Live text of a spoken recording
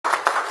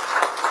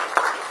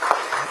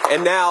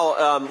And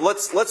now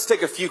let's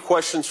take a few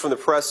questions from the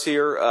press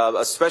here.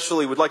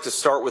 Especially, we'd like to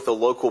start with the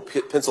local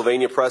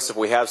Pennsylvania press if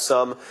we have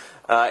some.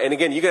 And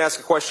again, you can ask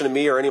a question to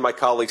me or any of my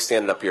colleagues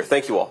standing up here.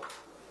 Thank you all.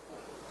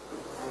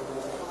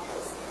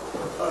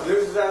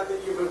 News is out that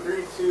you've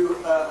agreed to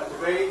a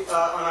debate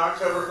on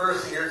October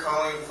 1st, and you're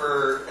calling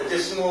for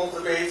additional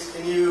debates.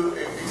 Can you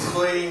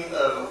explain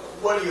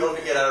what do you hope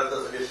to get out of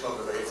those additional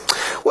debates?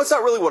 Well, it's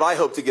not really what I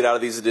hope to get out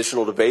of these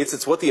additional debates.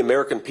 It's what the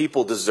American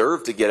people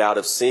deserve to get out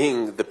of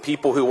seeing the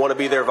people who want to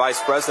be their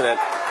vice president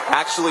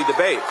actually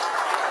debate.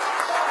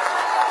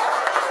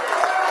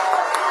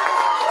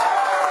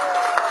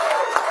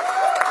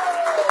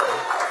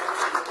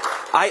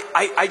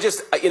 I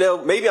just,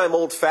 maybe I'm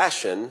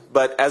old-fashioned,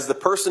 but as the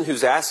person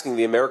who's asking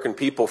the American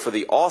people for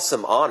the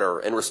awesome honor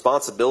and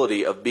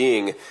responsibility of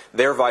being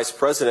their vice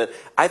president,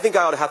 I think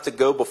I ought to have to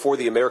go before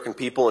the American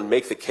people and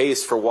make the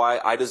case for why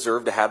I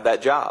deserve to have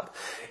that job.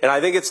 And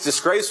I think it's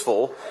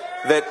disgraceful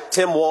that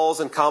Tim Walz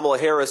and Kamala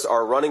Harris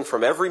are running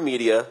from every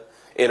media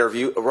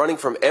interview, running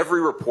from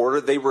every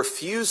reporter. They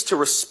refuse to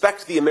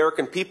respect the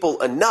American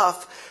people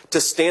enough to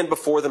stand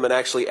before them and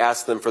actually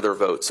ask them for their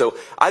vote. So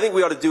I think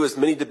we ought to do as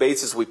many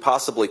debates as we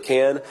possibly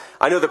can.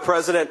 I know the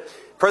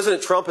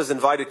President Trump has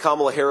invited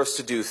Kamala Harris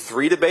to do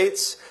 3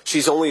 debates.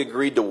 She's only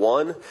agreed to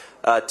 1.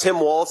 Tim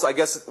Waltz, I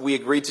guess we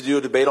agreed to do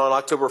a debate on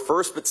October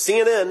 1st, but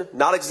CNN,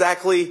 not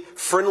exactly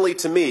friendly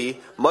to me,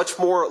 much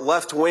more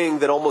left-wing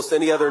than almost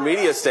any other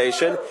media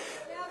station.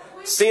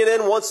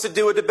 CNN wants to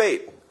do a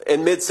debate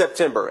in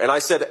mid-September. And I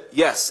said,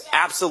 yes,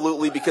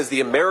 absolutely, because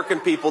the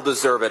American people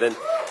deserve it. And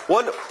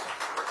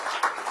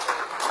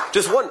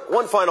just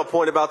one final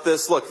point about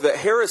this. Look, the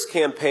Harris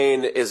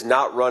campaign is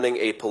not running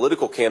a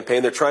political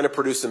campaign. They're trying to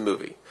produce a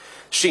movie.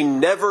 She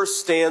never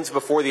stands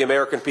before the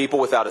American people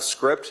without a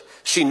script.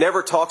 She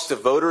never talks to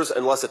voters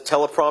unless a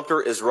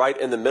teleprompter is right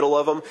in the middle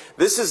of them.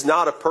 This is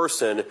not a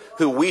person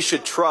who we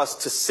should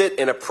trust to sit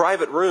in a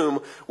private room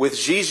with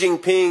Xi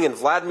Jinping and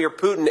Vladimir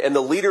Putin and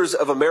the leaders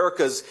of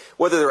America's,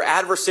 whether they're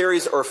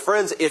adversaries or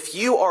friends. If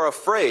you are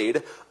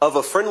afraid of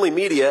a friendly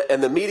media,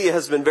 and the media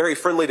has been very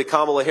friendly to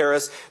Kamala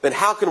Harris, then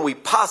how can we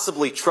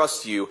possibly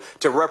trust you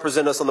to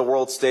represent us on the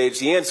world stage?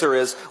 The answer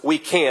is we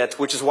can't,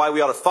 which is why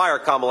we ought to fire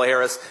Kamala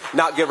Harris,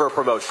 not give her a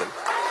promotion.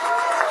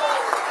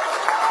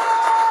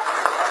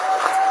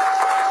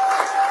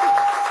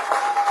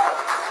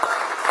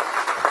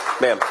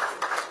 Ma'am.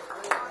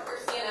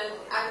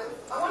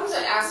 I wanted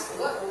to ask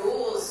what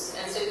rules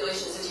and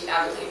stipulations did you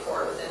advocate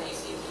for within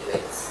these VP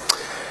debates?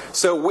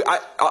 So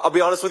I'll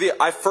be honest with you,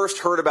 I first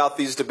heard about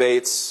these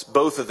debates,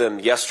 both of them,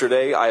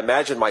 yesterday. I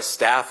imagine my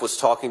staff was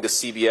talking to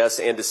CBS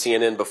and to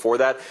CNN before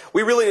that.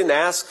 We really didn't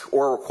ask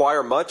or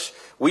require much.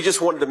 We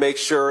just wanted to make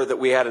sure that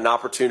we had an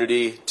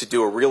opportunity to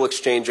do a real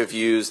exchange of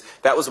views.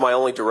 That was my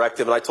only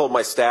directive, and I told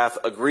my staff,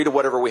 agree to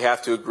whatever we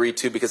have to agree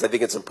to, because I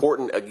think it's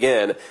important,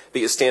 again, that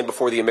you stand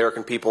before the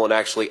American people and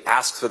actually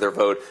ask for their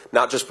vote,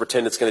 not just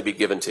pretend it's going to be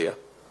given to you.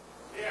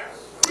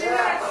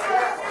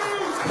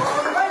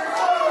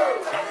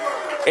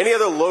 Any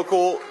other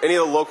local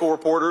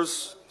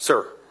reporters?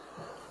 Sir.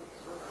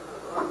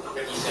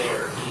 Ricky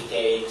Sayer,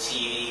 PK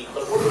TV.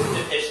 Before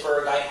moving to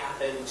Pittsburgh, I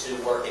happened to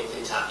work in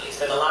Kentucky. I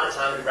spent a lot of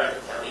time in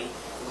Breathitt County,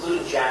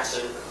 including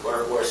Jackson,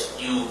 where, of course,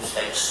 you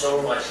spent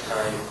so much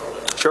time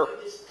growing up. Sure.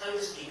 It's the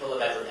kindest people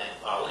I've ever met,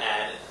 I'll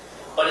add.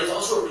 But it's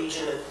also a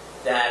region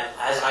that,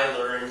 as I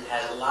learned,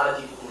 has a lot of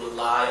people who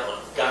rely on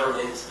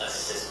government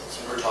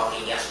assistance. You were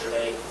talking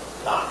yesterday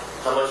about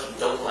how much you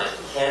don't like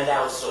the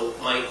handouts. So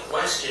my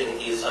question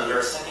is, under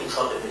a second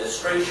Trump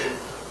administration,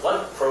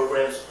 what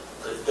programs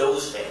could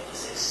those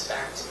families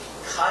expect to be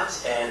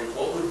cut, and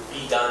what would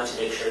be done to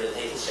make sure that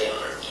they can stay on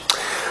their feet?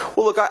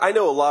 Well, look, I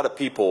know a lot of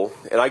people,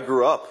 and I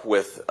grew up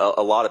with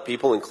a lot of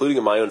people, including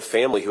in my own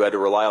family, who had to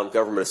rely on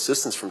government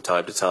assistance from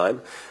time to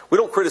time. We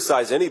don't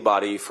criticize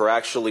anybody for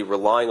actually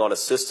relying on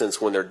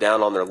assistance when they're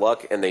down on their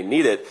luck and they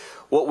need it.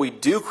 What we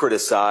do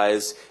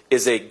criticize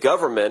is a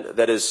government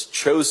that has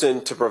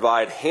chosen to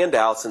provide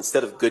handouts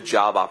instead of good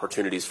job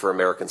opportunities for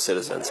American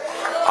citizens.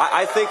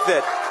 I think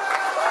that,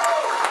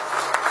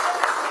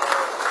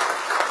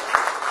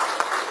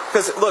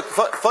 because look,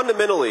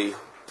 fundamentally,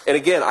 and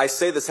again, I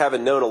say this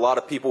having known a lot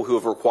of people who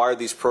have required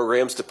these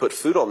programs to put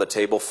food on the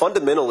table.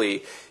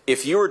 Fundamentally,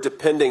 if you are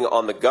depending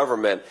on the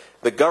government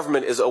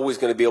is always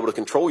going to be able to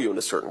control you in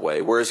a certain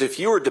way. Whereas if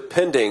you are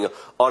depending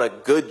on a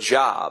good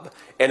job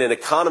and an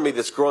economy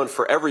that's growing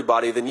for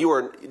everybody, then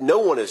no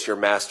one is your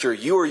master.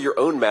 You are your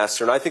own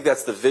master. And I think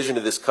that's the vision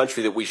of this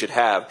country that we should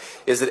have,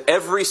 is that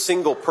every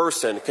single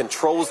person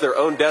controls their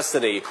own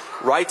destiny,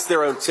 writes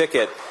their own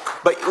ticket.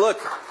 But look,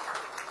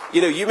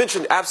 you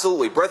mentioned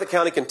absolutely, Breathitt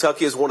County,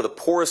 Kentucky is one of the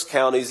poorest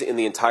counties in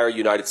the entire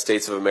United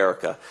States of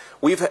America.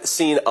 We've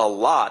seen a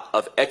lot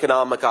of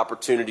economic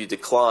opportunity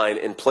decline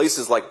in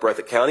places like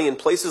Breathitt County and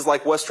places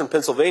like Western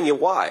Pennsylvania.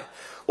 Why?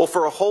 Well,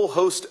 for a whole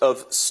host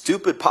of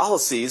stupid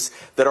policies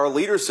that our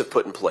leaders have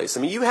put in place.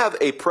 I mean, you have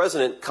a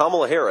president,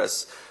 Kamala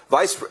Harris,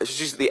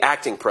 she's the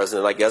acting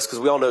president, I guess, because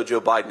we all know Joe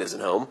Biden isn't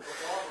home.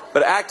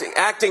 But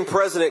acting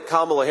President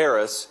Kamala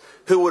Harris,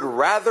 who would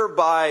rather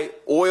buy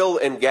oil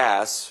and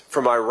gas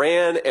from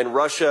Iran and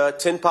Russia,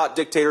 tin pot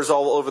dictators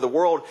all over the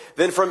world,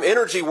 than from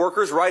energy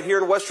workers right here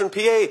in Western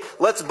PA.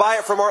 Let's buy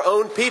it from our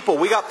own people.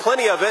 We got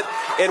plenty of it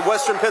in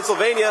Western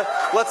Pennsylvania.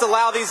 Let's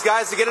allow these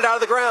guys to get it out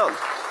of the ground.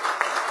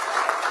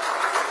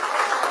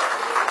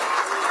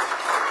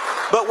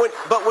 But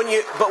when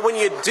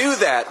you do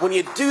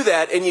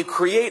that and you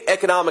create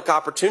economic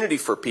opportunity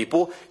for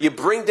people, you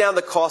bring down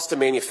the cost of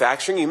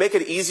manufacturing, you make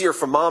it easier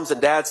for moms and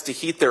dads to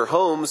heat their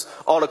homes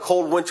on a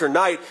cold winter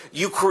night,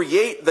 you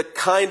create the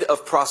kind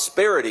of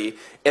prosperity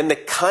and the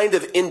kind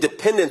of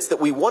independence that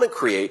we want to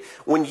create.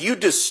 When you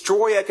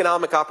destroy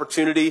economic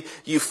opportunity,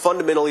 you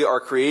fundamentally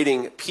are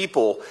creating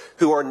people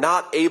who are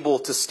not able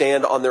to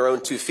stand on their own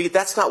 2 feet.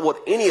 That's not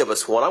what any of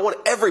us want. I want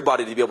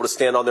everybody to be able to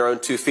stand on their own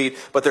 2 feet,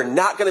 but they're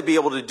not going to be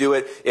able to do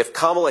it if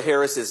Kamala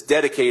Harris is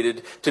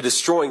dedicated to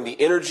destroying the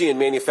energy and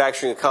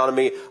manufacturing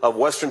economy of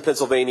Western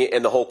Pennsylvania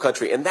and the whole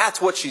country. And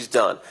that's what she's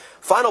done.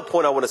 Final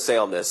point I want to say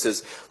on this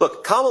is,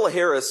 look, Kamala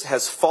Harris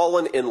has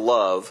fallen in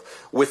love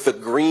with the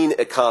green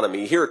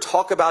economy. You hear her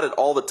talk about it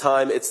all the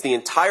time. It's the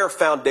entire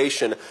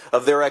foundation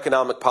of their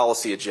economic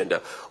policy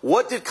agenda.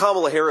 What did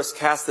Kamala Harris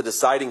cast the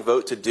deciding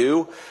vote to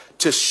do?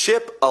 To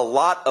ship a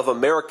lot of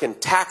American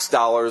tax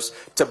dollars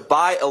to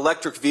buy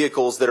electric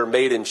vehicles that are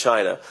made in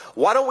China.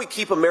 Why don't we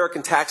keep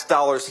American tax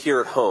dollars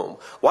here at home?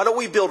 Why don't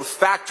we build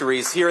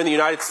factories here in the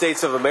United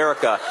States of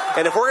America?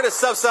 And if we're going to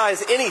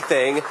subsidize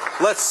anything,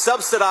 let's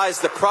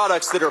subsidize the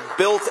products that are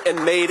built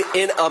and made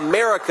in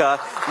America,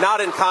 not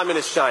in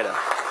communist China.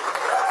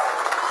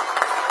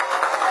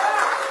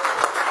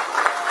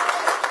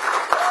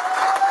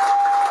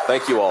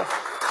 Thank you all.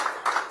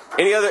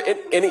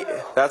 Any?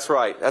 That's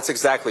right. That's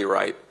exactly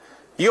right.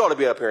 You ought to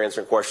be up here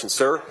answering questions,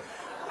 sir.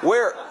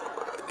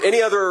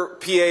 Any other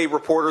PA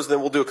reporters? Then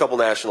we'll do a couple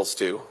nationals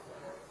too.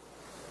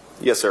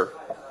 Yes, sir.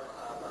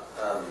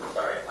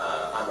 Sorry,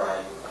 I'm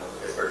Ryan. I'm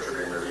with Pittsburgh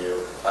Tribune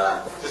Review.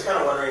 Just kind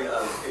of wondering,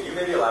 could you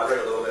maybe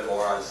elaborate a little bit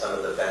more on some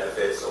of the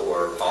benefits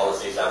or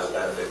policies that will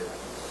benefit,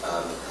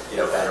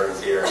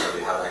 veterans here, and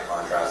maybe how that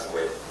contrasts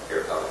with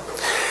your opponent?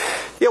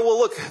 Yeah, well,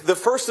 look, the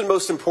first and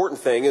most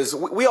important thing is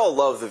we all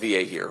love the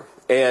VA here,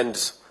 and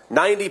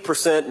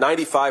 90%,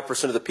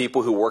 95% of the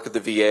people who work at the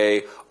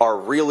VA are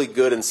really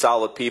good and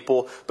solid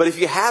people. But if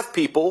you have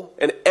people,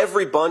 and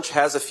every bunch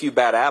has a few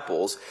bad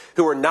apples,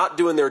 who are not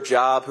doing their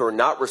job, who are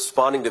not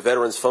responding to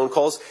veterans' phone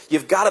calls,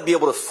 you've got to be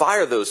able to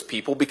fire those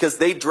people because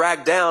they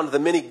drag down the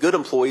many good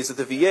employees at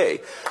the VA.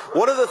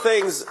 One of the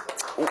things...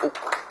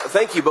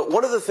 Thank you. But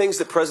one of the things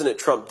that President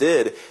Trump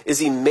did is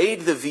he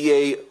made the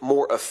VA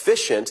more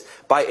efficient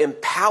by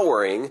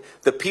empowering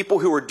the people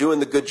who were doing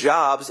the good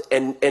jobs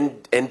and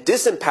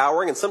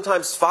disempowering and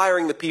sometimes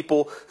firing the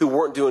people who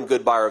weren't doing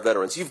good by our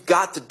veterans. You've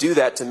got to do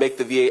that to make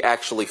the VA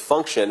actually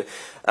function.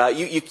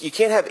 You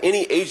can't have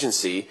any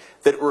agency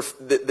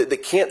that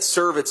can't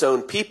serve its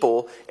own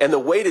people, and the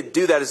way to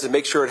do that is to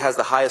make sure it has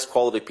the highest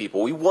quality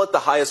people. We want the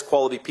highest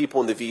quality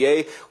people in the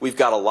VA. We've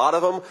got a lot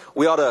of them.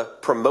 We ought to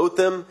promote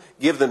them,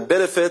 give them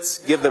benefits,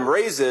 give them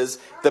raises.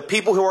 The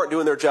people who aren't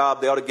doing their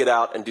job, they ought to get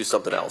out and do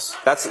something else.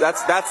 That's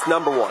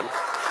number one.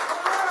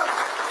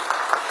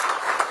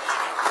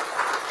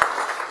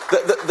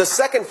 The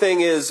second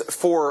thing is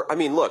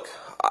look,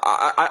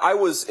 I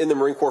was in the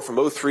Marine Corps from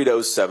 03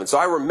 to 07, so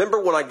I remember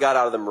when I got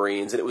out of the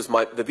Marines, and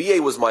the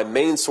VA was my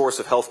main source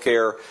of health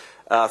care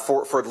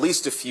for at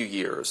least a few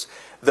years.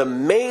 The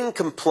main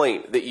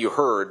complaint that you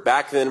heard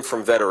back then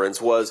from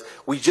veterans was,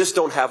 we just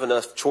don't have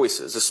enough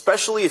choices,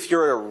 especially if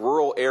you're in a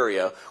rural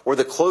area where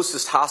the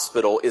closest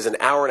hospital is an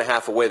hour and a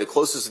half away, the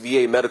closest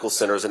VA medical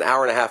center is an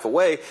hour and a half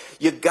away.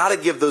 You've got to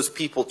give those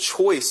people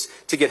choice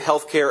to get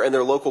health care in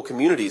their local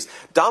communities.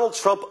 Donald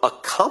Trump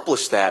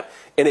accomplished that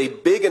in a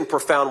big and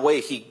profound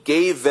way. He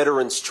gave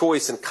veterans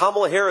choice, and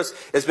Kamala Harris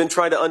has been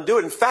trying to undo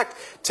it. In fact,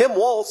 Tim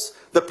Waltz,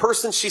 the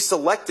person she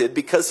selected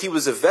because he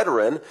was a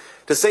veteran,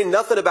 to say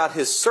nothing about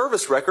his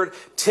service record,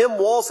 Tim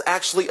Waltz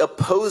actually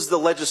opposed the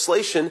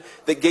legislation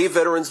that gave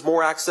veterans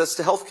more access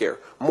to health care,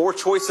 more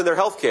choice in their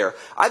health care.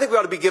 I think we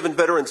ought to be giving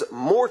veterans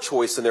more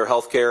choice in their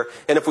health care,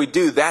 and if we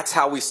do, that's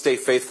how we stay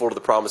faithful to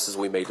the promises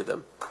we made to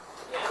them.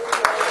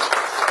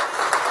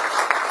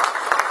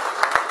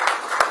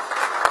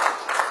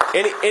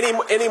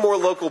 Any more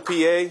local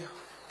PA?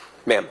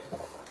 Ma'am.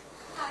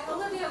 Hi,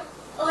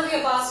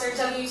 Olivia Bosser,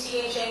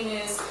 WTHA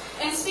News.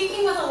 And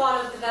speaking with a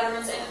lot of the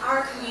veterans in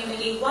our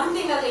community, one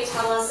thing that they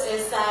tell us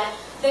is that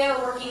they are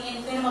working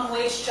in minimum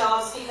wage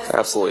jobs because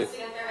they want to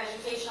get their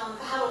education on the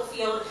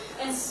battlefield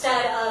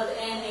instead of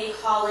in a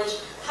college.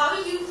 How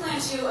do you plan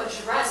to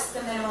address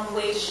the minimum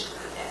wage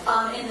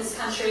in this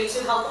country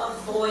to help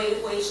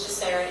avoid wage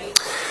disparity?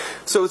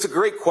 So it's a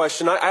great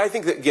question. I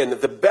think that, again,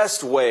 the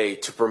best way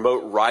to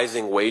promote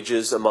rising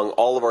wages among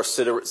all of our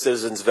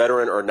citizens,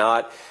 veteran or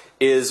not,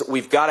 is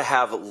we've got to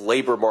have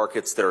labor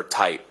markets that are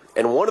tight.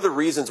 And one of the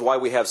reasons why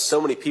we have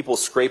so many people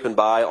scraping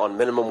by on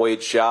minimum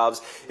wage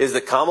jobs is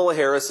that Kamala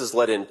Harris has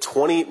let in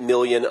 20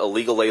 million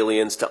illegal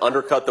aliens to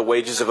undercut the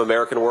wages of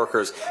American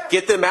workers.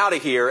 Get them out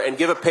of here and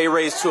give a pay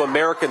raise to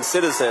American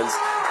citizens,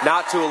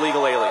 not to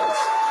illegal aliens.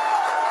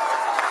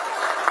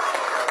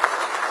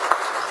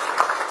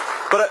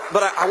 But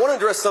I want to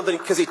address something,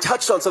 because he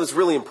touched on something that's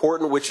really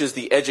important, which is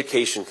the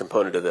education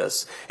component of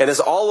this. And as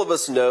all of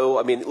us know,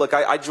 I mean, look,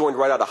 I joined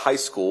right out of high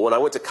school, and I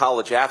went to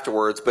college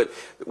afterwards, but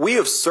we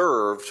have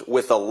served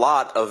with a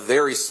lot of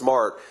very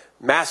smart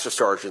master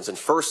sergeants and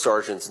first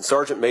sergeants and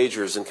sergeant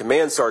majors and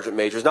command sergeant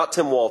majors. Not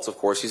Tim Waltz, of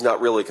course. He's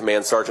not really a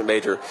command sergeant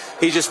major.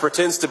 He just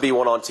pretends to be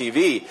one on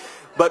TV.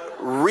 But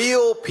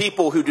real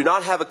people who do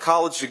not have a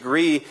college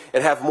degree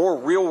and have more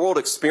real-world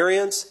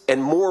experience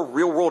and more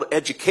real-world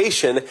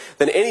education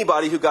than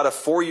anybody who got a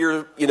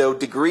 4-year,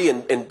 degree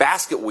in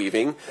basket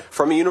weaving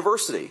from a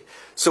university.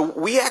 So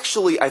we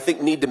actually, I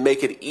think, need to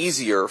make it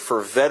easier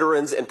for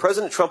veterans, and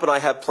President Trump and I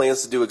have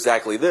plans to do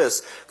exactly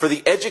this, for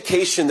the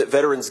education that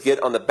veterans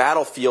get on the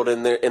battlefield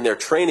in their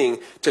training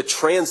to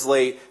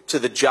translate to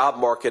the job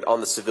market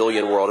on the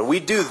civilian world. And we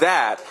do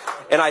that,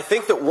 and I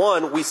think that,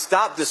 one, we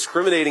stop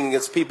discriminating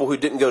against people who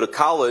didn't go to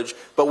college,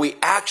 but we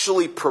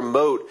actually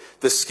promote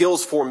the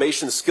skills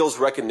formation, skills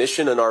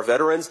recognition in our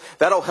veterans.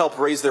 That'll help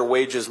raise their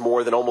wages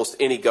more than almost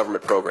any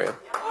government program.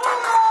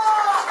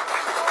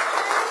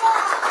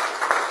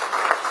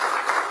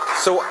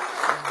 So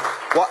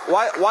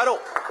why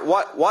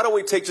don't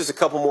we take just a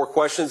couple more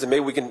questions, and maybe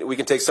we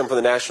can take some from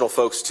the national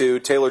folks too.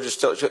 Taylor,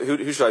 just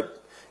who should I?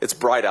 It's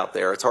bright out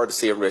there. It's hard to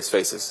see everybody's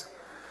faces.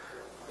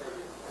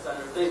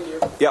 Senator, thank you.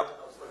 Yep.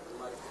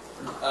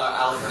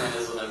 Alan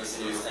Fernandez with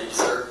NBC News. Thank you,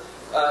 sir.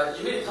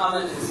 You made a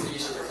comment in the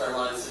speech at the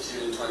Claremont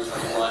Institute in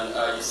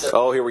 2021. You said.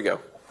 Oh, here we go.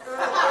 You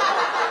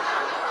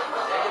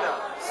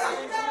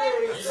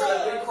said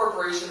that big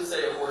corporations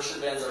say abortion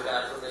bans are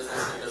bad for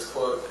business because,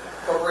 quote,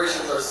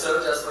 corporations are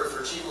so desperate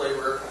for cheap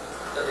labor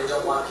that they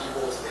don't want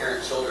people to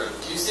parent children.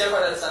 Do you stand by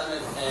that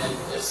sentiment? And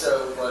if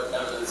so, what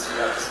evidence do you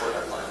have to support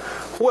that claim?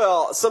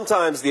 Well,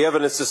 sometimes the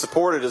evidence to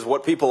support it is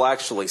what people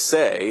actually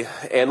say.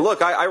 And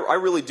look, I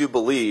really do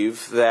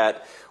believe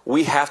that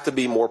we have to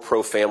be more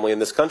pro-family in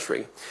this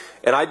country.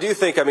 And I do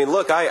think, I mean,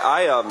 look, let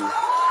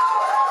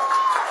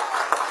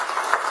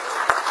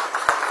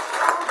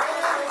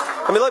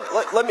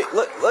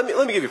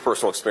me give you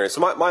personal experience.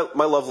 So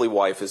my lovely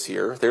wife is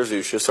here. There's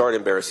Usha. Sorry to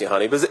embarrass you,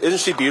 honey. But isn't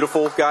she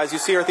beautiful? Guys, you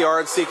see her at the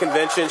RNC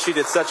convention. She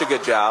did such a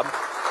good job.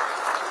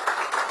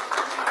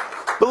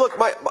 But look,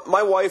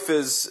 my wife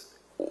is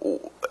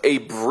a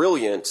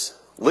brilliant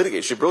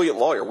litigator. She's a brilliant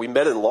lawyer. We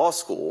met in law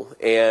school,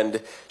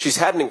 and she's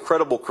had an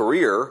incredible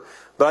career.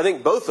 But I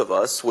think both of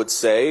us would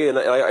say, and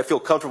I feel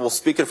comfortable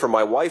speaking for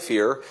my wife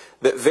here,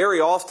 that very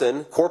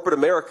often corporate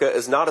America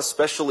is not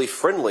especially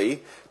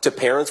friendly to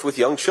parents with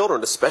young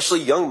children, especially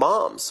young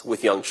moms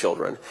with young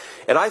children.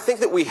 And I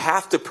think that we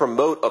have to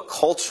promote a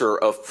culture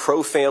of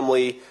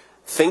pro-family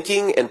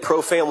thinking and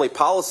pro-family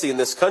policy in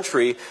this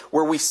country,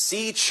 where we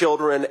see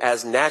children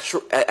as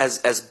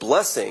as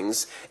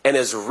blessings and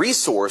as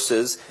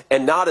resources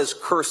and not as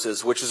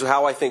curses, which is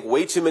how I think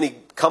way too many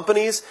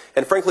companies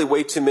and frankly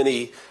way too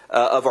many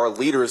of our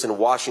leaders in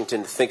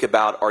Washington think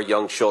about our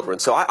young children.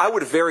 So I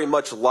would very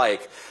much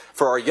like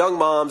for our young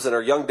moms and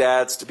our young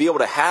dads to be able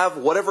to have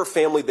whatever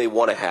family they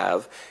want to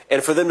have,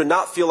 and for them to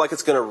not feel like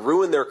it's going to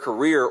ruin their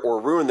career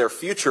or ruin their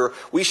future.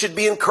 We should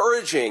be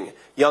encouraging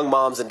young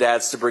moms and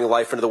dads to bring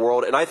life into the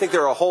world, and I think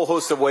there are a whole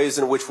host of ways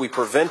in which we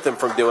prevent them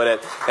from doing it,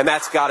 and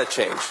that's got to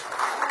change.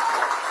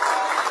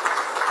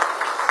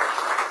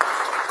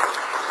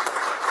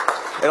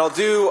 And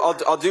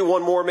I'll do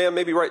one more, ma'am,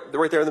 maybe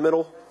right there in the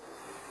middle.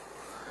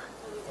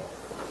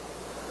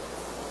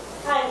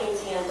 Hi, my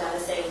name's Hannah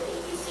Dennisay with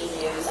ABC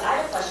News. I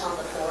have a question on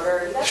the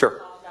border. You guys Sure.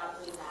 talked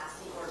about the mass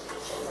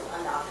deportations of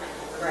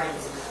undocumented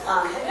immigrants.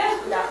 Have you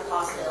guys put out the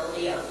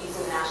possibility of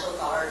using the National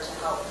Guard to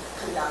help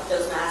conduct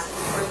those mass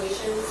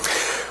deportations?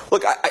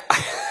 Look,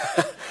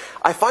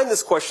 I find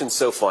this question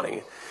so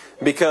funny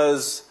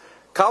because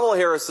Kamala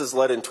Harris has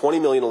let in 20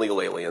 million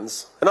illegal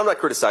aliens, and I'm not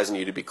criticizing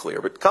you, to be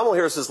clear, but Kamala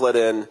Harris has let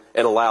in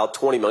and allowed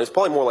 20 million, it's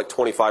probably more like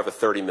 25 or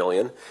 30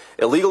 million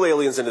illegal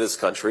aliens into this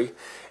country.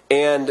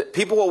 And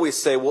people always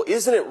say, well,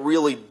 isn't it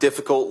really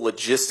difficult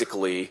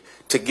logistically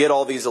to get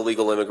all these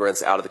illegal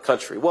immigrants out of the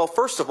country? Well,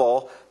 first of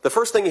all, the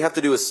first thing you have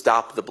to do is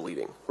stop the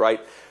bleeding,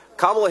 right?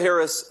 Kamala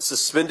Harris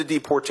suspended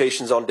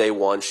deportations on day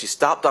one. She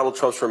stopped Donald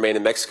Trump's Remain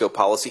in Mexico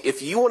policy.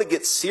 If you want to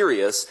get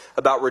serious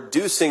about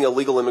reducing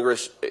illegal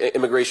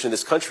immigration in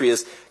this country,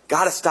 is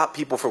got to stop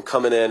people from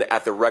coming in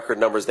at the record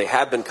numbers they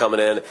have been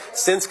coming in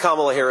since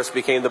Kamala Harris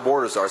became the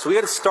border czar. So we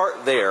got to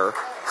start there,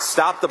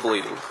 stop the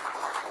bleeding.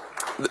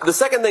 The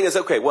second thing is,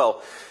 okay,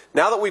 well,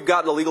 now that we've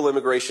gotten illegal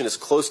immigration as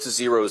close to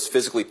zero as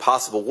physically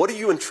possible, what are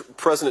you and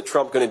President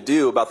Trump going to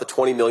do about the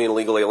 20 million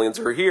illegal aliens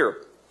who are here?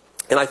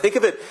 And I think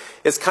of it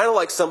as kind of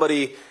like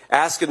somebody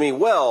asking me,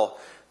 well,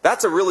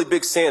 that's a really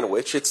big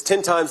sandwich. It's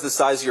 10 times the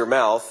size of your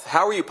mouth.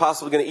 How are you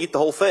possibly going to eat the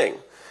whole thing?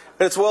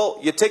 And it's, well,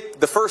 you take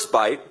the first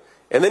bite,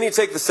 and then you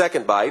take the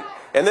second bite,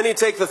 and then you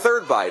take the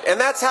third bite.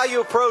 And that's how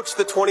you approach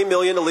the 20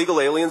 million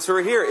illegal aliens who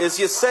are here, is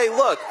you say,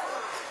 look,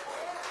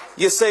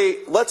 you say,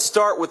 let's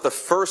start with the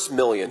first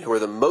million who are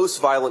the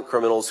most violent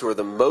criminals, who are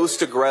the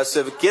most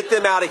aggressive. Get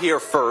them out of here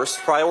first.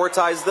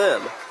 Prioritize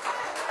them.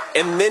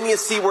 And then you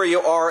see where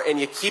you are, and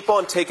you keep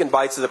on taking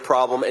bites of the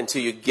problem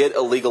until you get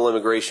illegal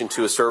immigration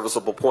to a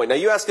serviceable point. Now,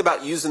 you ask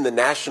about using the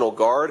National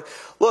Guard.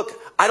 Look,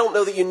 I don't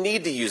know that you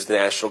need to use the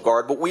National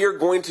Guard, but we are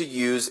going to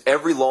use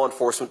every law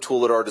enforcement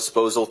tool at our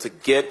disposal to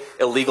get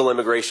illegal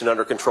immigration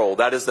under control.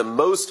 That is the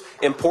most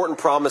important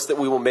promise that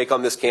we will make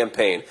on this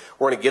campaign.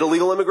 We're going to get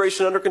illegal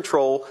immigration under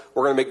control.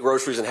 We're going to make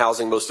groceries and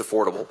housing most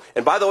affordable.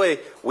 And by the way,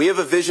 we have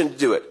a vision to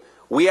do it.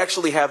 We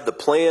actually have the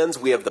plans,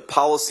 we have the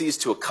policies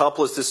to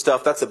accomplish this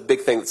stuff. That's a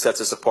big thing that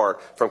sets us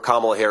apart from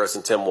Kamala Harris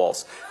and Tim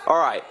Walz. All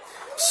right,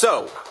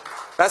 so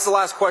that's the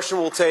last question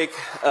we'll take.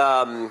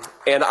 And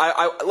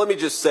let me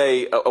just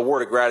say a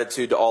word of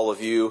gratitude to all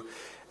of you.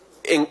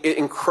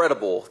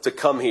 Incredible to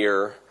come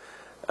here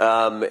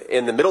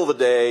in the middle of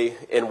the day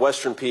in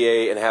Western PA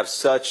and have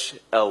such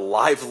a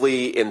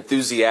lively,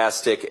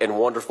 enthusiastic, and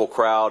wonderful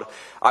crowd.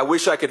 I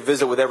wish I could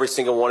visit with every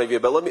single one of you,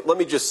 but let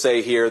me just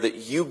say here that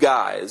you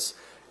guys,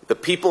 the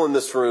people in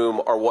this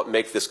room, are what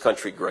make this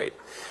country great.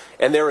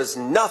 And there is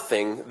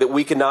nothing that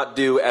we cannot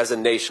do as a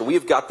nation.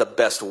 We've got the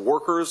best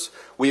workers.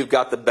 We've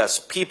got the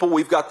best people.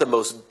 We've got the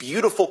most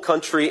beautiful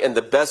country and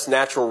the best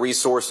natural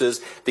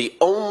resources. The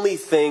only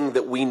thing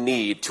that we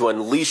need to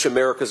unleash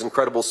America's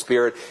incredible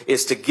spirit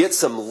is to get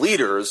some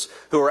leaders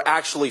who are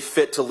actually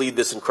fit to lead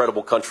this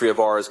incredible country of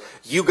ours.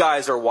 You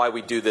guys are why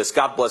we do this.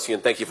 God bless you,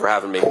 and thank you for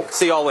having me.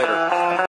 See y'all later.